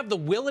you don't have the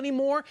will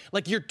anymore.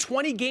 Like you're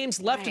 20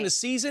 games left in the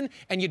season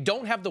and you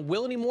don't have the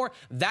will anymore.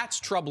 That's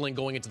troubling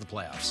going into the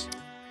playoffs.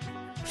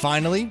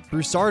 Finally,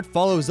 Broussard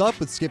follows up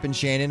with Skip and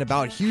Shannon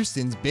about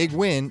Houston's big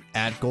win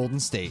at Golden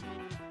State.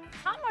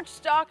 How much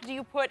stock do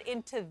you put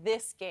into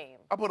this game?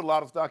 I put a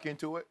lot of stock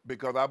into it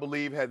because I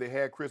believe had they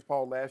had Chris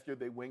Paul last year,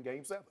 they win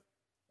Game 7.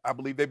 I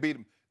believe they beat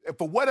him. And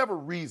for whatever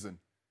reason,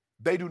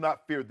 they do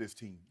not fear this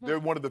team. They're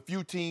one of the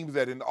few teams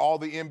that in all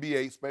the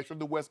NBA, especially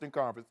the Western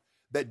Conference,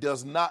 that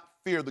does not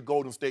fear the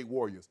Golden State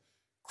Warriors.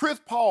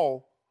 Chris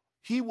Paul,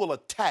 he will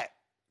attack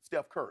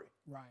Steph Curry.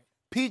 Right.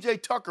 P.J.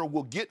 Tucker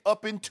will get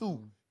up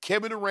into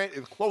Kevin Durant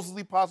as close as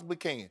he possibly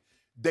can.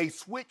 They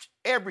switch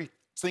every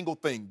single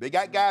thing. They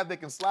got guys that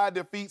can slide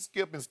their feet,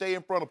 skip, and stay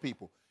in front of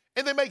people.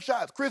 And they make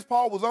shots. Chris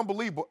Paul was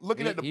unbelievable.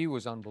 He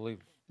was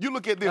unbelievable. You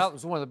look at this. That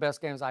was one of the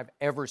best games I've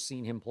ever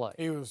seen him play.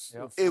 He was.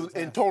 It was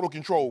in total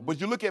control.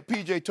 But you look at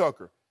P.J.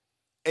 Tucker.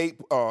 He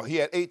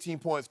had 18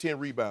 points, 10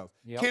 rebounds.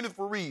 Kenneth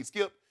Faried,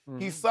 Skip,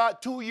 he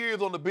sat 2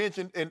 years on the bench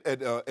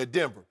at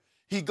Denver.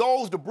 He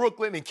goes to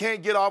Brooklyn and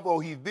can't get off. Oh,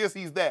 he's this,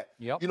 he's that.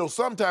 You know,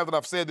 sometimes, and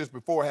I've said this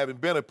before, having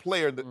been a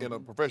player in a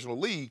professional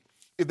league,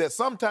 is that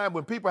sometimes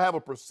when people have a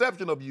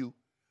perception of you,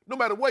 no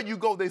matter where you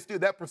go,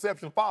 that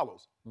perception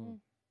follows.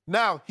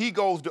 Now he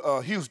goes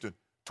to Houston,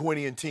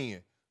 20 and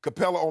 10.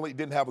 Capella only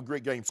didn't have a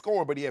great game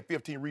scoring, but he had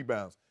 15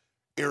 rebounds.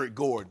 Eric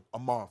Gordon, a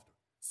monster.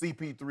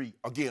 CP3,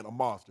 again, a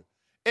monster.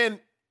 And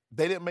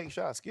they didn't make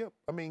shots, Skip.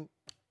 I mean,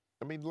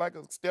 like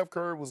Steph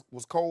Curry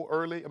was cold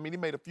early. I mean, he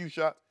made a few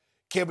shots.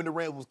 Kevin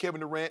Durant was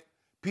Kevin Durant.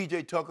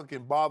 P.J. Tucker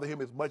can bother him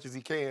as much as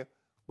he can.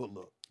 But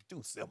look,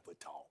 dude's 7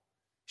 foot tall.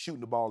 Shooting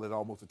the ball at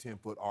almost a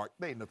 10-foot arc.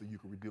 There ain't nothing you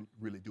can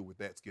really do with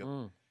that, Skip.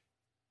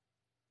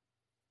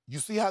 You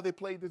see how they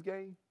played this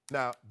game?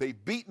 Now, they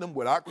beaten them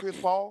without Chris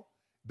Paul.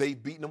 They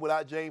beaten them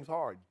without James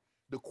Harden.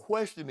 The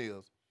question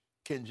is,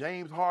 can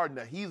James Harden,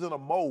 now he's in a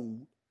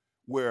mode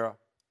where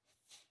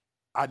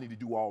I need to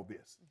do all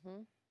this.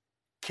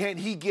 Can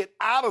he get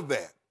out of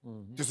that?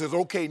 Just says,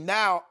 okay,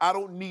 now I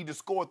don't need to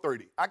score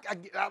 30. I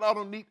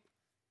don't need.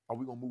 Are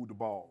we gonna move the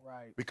ball?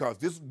 Right. Because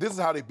this is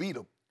how they beat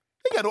them.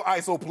 They got no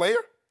ISO player.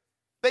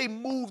 They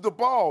move the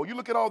ball. You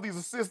look at all these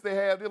assists they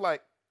have. They're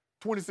like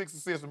 26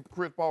 assists, and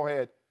Chris Paul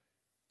had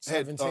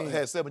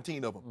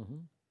 17 of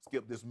them.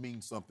 Skip, this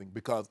means something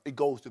because it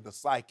goes to the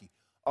psyche.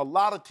 A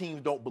lot of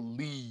teams don't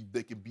believe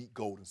they can beat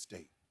Golden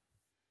State.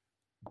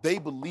 They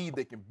believe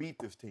they can beat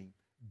this team.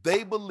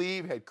 They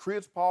believe had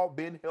Chris Paul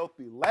been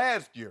healthy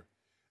last year,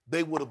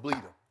 they would have beat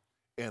him.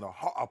 And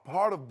a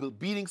part of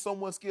beating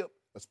someone, Skip,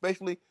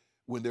 especially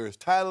when they're as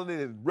talented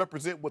and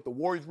represent what the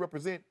Warriors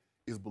represent,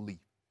 is belief.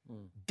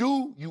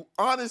 Do you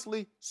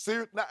honestly,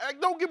 now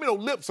don't give me no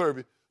lip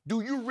service.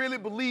 Do you really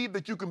believe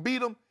that you can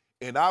beat them?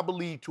 And I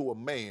believe to a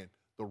man,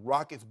 the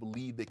Rockets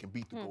believe they can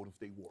beat the Golden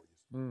State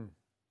Warriors.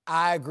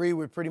 I agree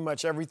with pretty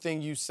much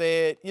everything you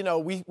said. You know,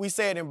 we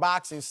say it in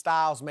boxing,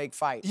 styles make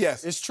fights.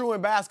 Yes. It's true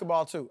in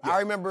basketball, too. I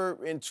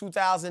remember in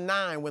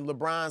 2009 when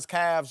LeBron's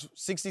Cavs,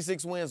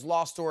 66 wins,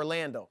 lost to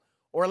Orlando.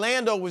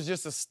 Orlando was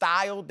just a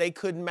style they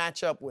couldn't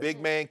match up with.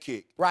 Big man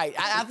kick. Right.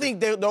 I think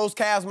those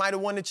Cavs might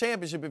have won the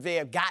championship if they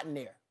had gotten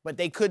there, but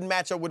they couldn't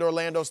match up with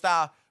Orlando's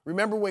style.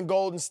 Remember when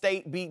Golden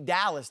State beat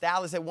Dallas?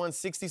 Dallas had won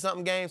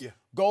 60-something games.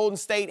 Golden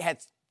State had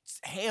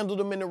handled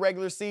them in the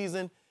regular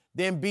season,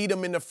 then beat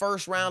them in the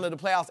first round of the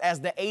playoffs as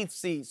the 8th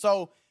seed.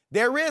 So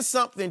there is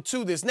something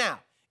to this. Now,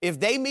 if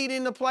they meet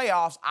in the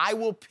playoffs, I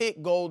will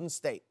pick Golden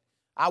State.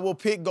 I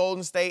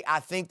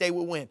think they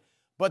will win.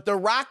 But the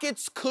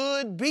Rockets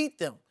could beat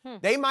them.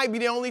 They might be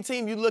the only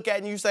team you look at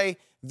and you say,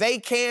 they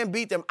can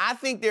beat them. I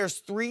think there's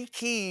 3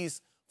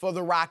 keys for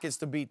the Rockets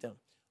to beat them.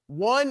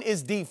 One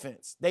is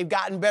defense. They've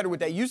gotten better with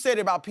that. You said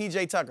it about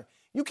P.J. Tucker.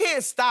 You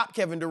can't stop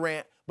Kevin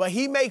Durant, but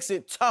he makes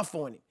it tough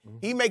on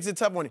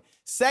him.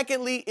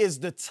 Secondly is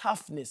the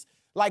toughness.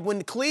 Like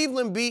when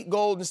Cleveland beat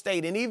Golden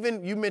State, and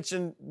even you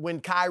mentioned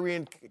when Kyrie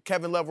and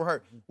Kevin Love were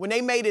hurt, when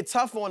they made it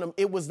tough on them,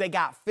 they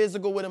got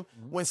physical with them.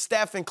 When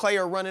Steph and Clay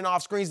are running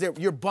off screens,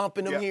 you're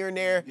bumping them here and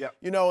there,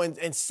 you know,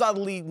 and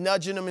subtly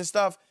nudging them and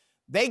stuff.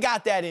 They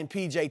got that in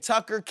P.J.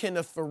 Tucker,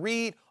 Kenneth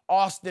Faried,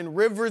 Austin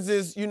Rivers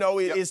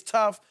is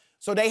tough.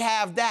 So they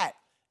have that.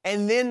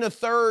 And then the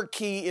third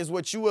key is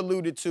what you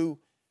alluded to,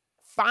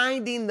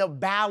 finding the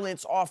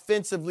balance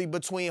offensively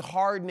between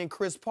Harden and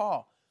Chris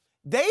Paul.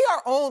 They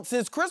are on,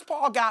 since Chris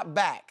Paul got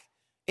back,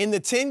 in the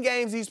 10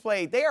 games he's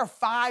played, they are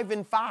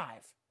 5-5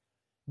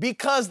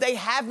 because they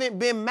haven't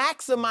been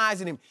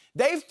maximizing him.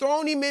 They've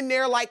thrown him in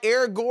there like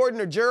Eric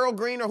Gordon or Gerald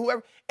Green or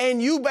whoever,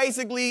 and you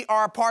basically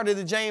are a part of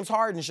the James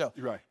Harden show.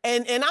 Right.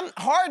 And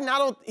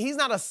Harden, he's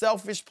not a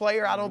selfish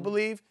player, I don't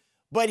believe.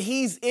 But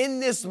he's in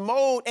this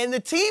mode, and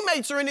the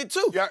teammates are in it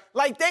too. Yeah.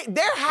 Like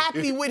they're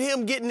happy with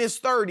him getting his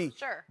 30.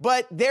 Sure.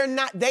 But they're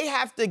not. They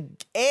have to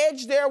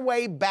edge their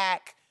way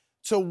back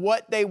to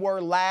what they were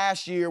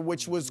last year,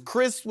 which was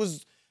Chris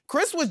was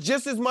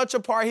just as much a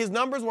part. His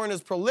numbers weren't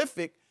as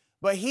prolific,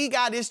 but he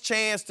got his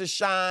chance to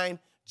shine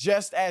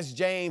just as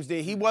James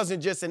did. He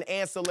wasn't just an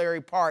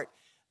ancillary part.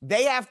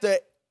 They have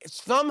to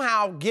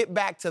somehow get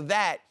back to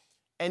that,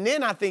 and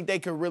then I think they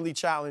could really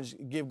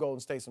give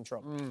Golden State some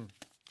trouble.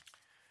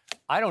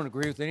 I don't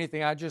agree with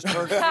anything I just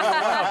heard.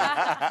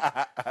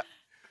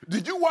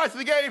 Did you watch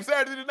the game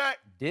Saturday night?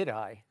 Did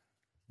I?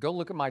 Go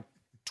look at my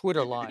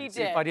Twitter line.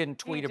 See if I didn't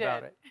tweet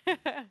about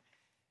it.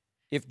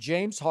 If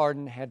James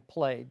Harden had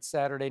played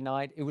Saturday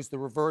night, it was the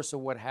reverse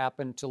of what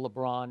happened to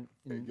LeBron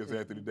Against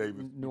Anthony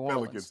Davis, New the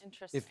Orleans. Pelicans.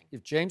 Interesting.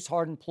 If James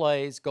Harden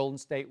plays, Golden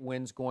State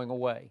wins going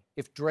away.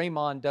 If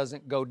Draymond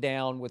doesn't go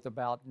down with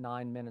about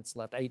 9 minutes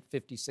left,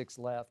 8:56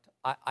 left,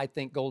 I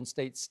think Golden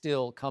State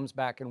still comes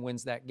back and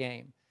wins that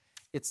game.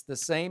 It's the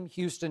same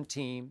Houston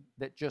team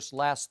that just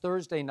last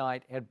Thursday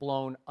night had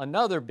blown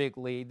another big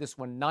lead, this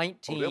one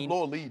 19 they're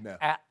blowing a lead now.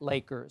 at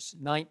Lakers,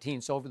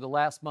 19. So over the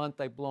last month,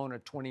 they've blown a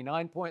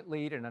 29-point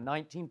lead and a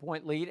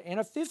 19-point lead and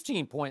a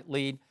 15-point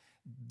lead.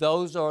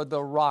 Those are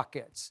the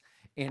Rockets.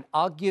 And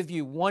I'll give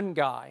you one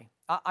guy.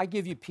 I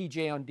give you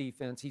PJ on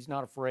defense. He's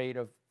not afraid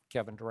of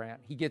Kevin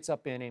Durant. He gets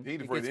up in him. He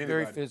ain't He afraid gets of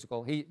very anybody.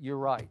 physical. You're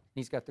right.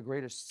 He's got the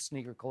greatest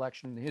sneaker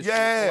collection in the history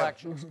Yeah. of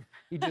collections.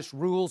 He just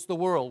rules the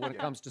world when it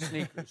comes to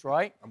sneakers,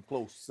 right? I'm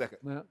close, second.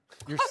 Well,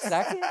 you're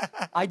second?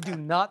 I do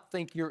not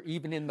think you're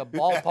even in the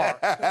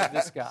ballpark of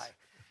this guy.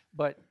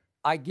 But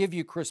I give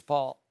you Chris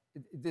Paul.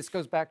 This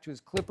goes back to his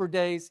Clipper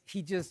days.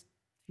 He just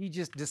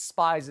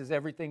despises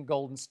everything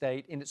Golden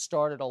State, and it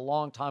started a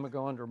long time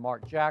ago under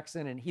Mark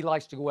Jackson, and he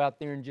likes to go out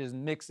there and just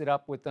mix it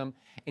up with them,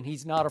 and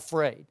he's not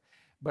afraid.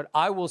 But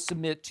I will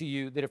submit to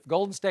you that if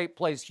Golden State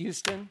plays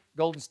Houston,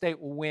 Golden State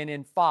will win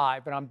in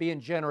 5, and I'm being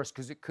generous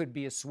because it could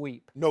be a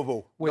sweep. No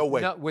way.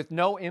 With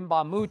no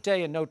Mbah Moute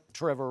and no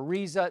Trevor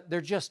Ariza,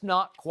 they're just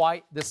not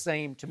quite the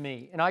same to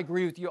me. And I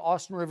agree with you.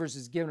 Austin Rivers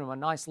has given him a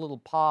nice little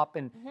pop,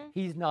 and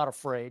he's not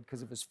afraid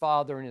because of his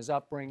father and his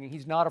upbringing.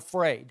 He's not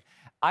afraid.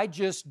 I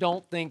just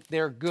don't think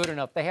they're good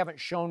enough. They haven't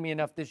shown me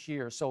enough this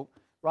year. So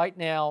right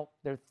now,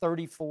 they're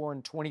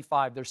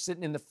 34-25. They're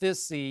sitting in the 5th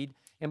seed.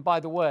 And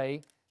by the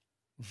way,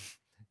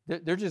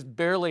 they're just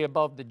barely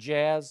above the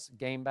Jazz,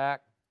 game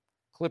back.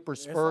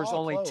 Clippers, Spurs, all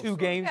only close, 2 right?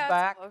 games Yeah, it's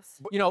back.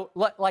 close. You know,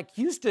 like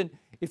Houston,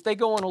 if they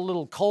go on a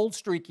little cold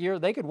streak here,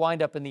 they could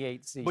wind up in the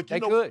 8th seed. But They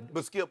you know, could.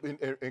 But Skip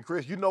and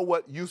Chris, you know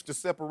what used to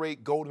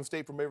separate Golden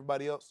State from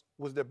everybody else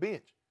was their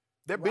bench.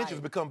 Their bench has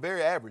become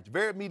very average,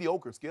 very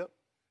mediocre. Skip,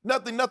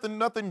 nothing Yeah,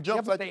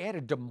 jumps but like. they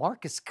added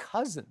DeMarcus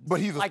Cousins. But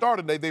he's a Like,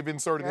 starter. They've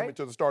inserted him Right.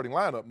 into the starting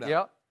lineup now.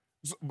 Yeah.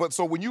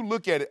 So when you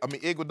look at it, I mean,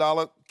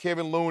 Iguodala,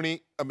 Kevin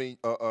Looney,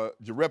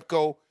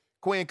 Jerebko,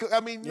 Quinn Cook. I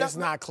mean, It's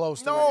not close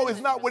to No, what it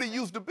it's not what it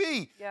used to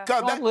be. Yeah.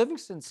 'Cause Ron that-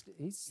 Livingston,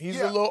 he's He's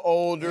Yeah. a little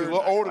older. He's a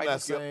little older not now, quite the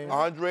Skip. same.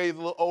 Andre's a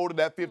little older.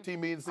 That $15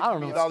 million, $16 I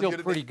don't know, million still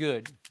year-to-date. pretty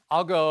good.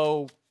 I'll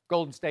go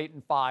Golden State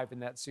in 5 in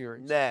that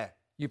series. Nah.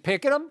 You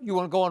picking them? You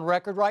want to go on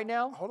record right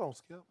now? Hold on,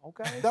 Skip.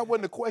 Okay. That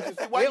wasn't the question.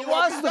 Why It you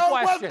was asking- the No,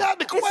 question. was not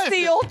the question. It's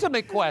the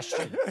ultimate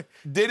question.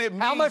 Did it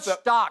mean How much so-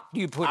 stock do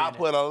you put I in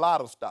put it? a lot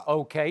of stock.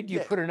 Okay. Do you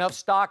put enough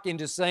stock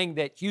into saying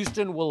that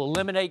Houston will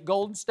eliminate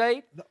Golden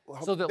State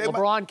so that they might-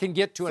 LeBron can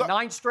get to a Some-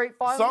 9 straight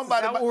finals?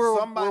 Somebody, Is that might- where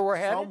somebody- we're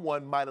headed?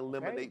 someone might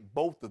eliminate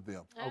both of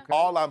them. Okay.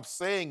 All I'm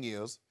saying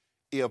is,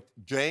 if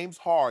James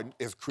Harden,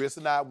 as Chris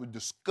and I would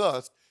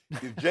discuss,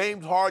 is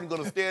James Harden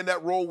going to stay in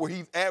that role where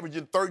he's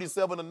averaging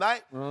 37 a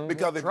night?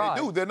 Because if try.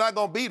 they do, they're not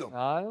going to beat him.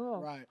 I don't know.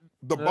 Right.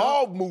 The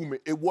ball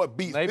movement is what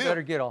beats They them.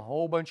 better get a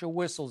whole bunch of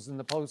whistles in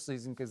the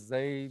postseason because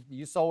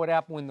you saw what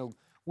happened when the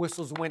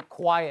whistles went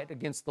quiet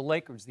against the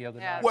Lakers the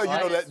other Yeah, night. Well, you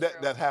That know is that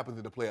true. that happens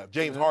in the playoffs.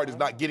 James Harden is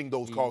not getting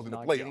those calls in the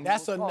not playoffs. getting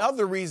That's Those calls.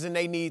 another reason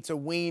they need to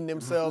wean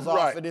themselves Right.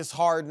 off of this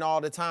Harden all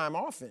the time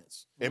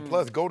offense. And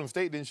plus, Golden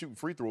State didn't shoot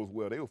free throws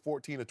well. They were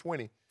 14 of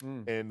 20,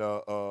 and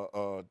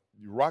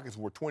Rockets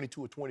were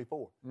 22 of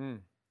 24.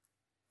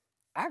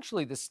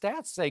 Actually, the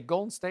stats say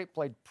Golden State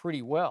played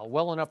pretty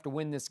well enough to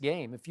win this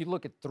game. If you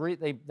look at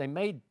they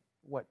made,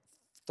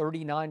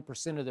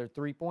 39% of their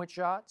three-point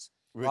shots,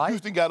 Well, right?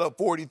 Houston got up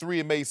 43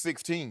 and made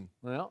 16.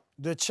 Well,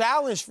 The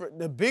challenge for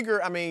the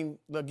bigger, I mean,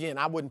 again,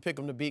 I wouldn't pick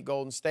them to beat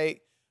Golden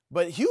State,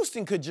 but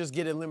Houston could just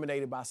get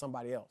eliminated by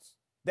somebody else.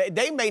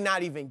 They may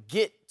not even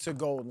get to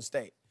Golden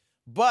State.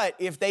 But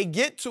if they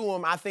get to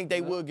them, I think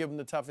they will give them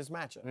the toughest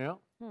matchup. yeah.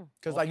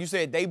 Because like you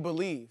said, they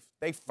believe.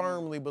 They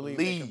firmly believe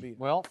they can Lead. beat them.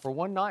 Well, for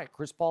one night,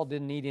 Chris Paul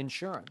didn't need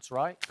insurance,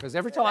 right? Because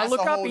every time I That's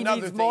look a up, whole he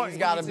nother needs thing. more. He's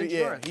gotta needs be- yeah,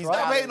 insurance, he's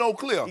right? That ain't no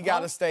Cliff. He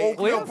gotta stay- Old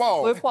Cliff Cliff-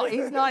 Paul. Cliff Paul,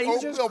 he's not. He's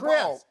Old just Cliff Chris.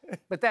 Paul.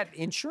 But that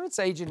insurance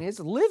agent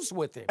lives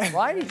with him,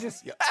 right? He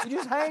just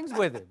hangs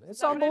with him.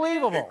 It's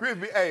unbelievable. Chris,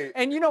 hey,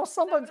 And you know,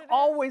 something's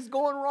always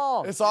going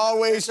wrong. It's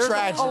always There's a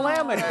tragic.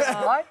 calamity,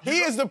 right? He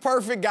is the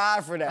perfect guy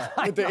for that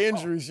with the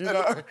injuries, you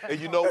know. and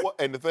you know what?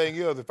 And the thing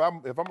is, if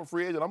I'm a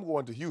free agent, I'm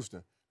going to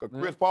Houston. Because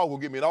Chris Paul will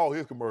get me in all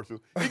his commercials.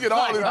 He get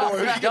all his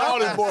boys. He get all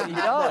his boys. He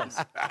does.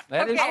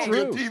 That is Okay. I'm a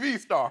true. TV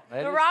star.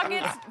 That The is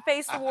Rockets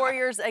face the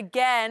Warriors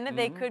again.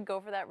 They could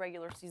go for that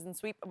regular season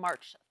sweep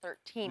March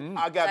 13th.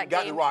 I got That the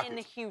game Rockets. in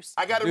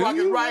Houston. I got the Do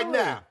Rockets you right really?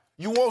 now.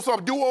 You want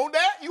something to do on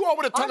that? You want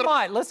me to I turn it?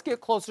 might. Let's get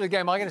closer to the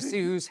game. I got to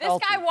see who's This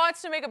healthy. guy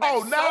wants to make a bet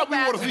Oh, now so we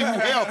want to badly. see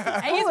who's healthy.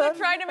 And he's been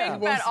trying to make a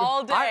bet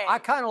all day. I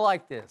kind of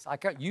like this.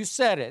 You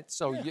said it,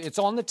 so it's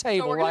on the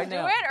table we're gonna right do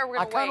now. it, or we're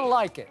gonna I kind of wait?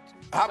 like it.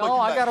 How about No,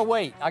 you I like got to it?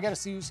 wait. I got to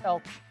see who's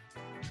healthy.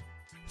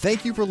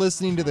 Thank you for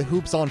listening to the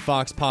Hoops on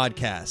Fox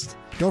podcast.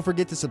 Don't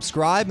forget to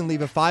subscribe and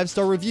leave a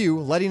 5-star review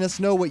letting us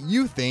know what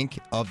you think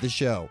of the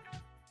show.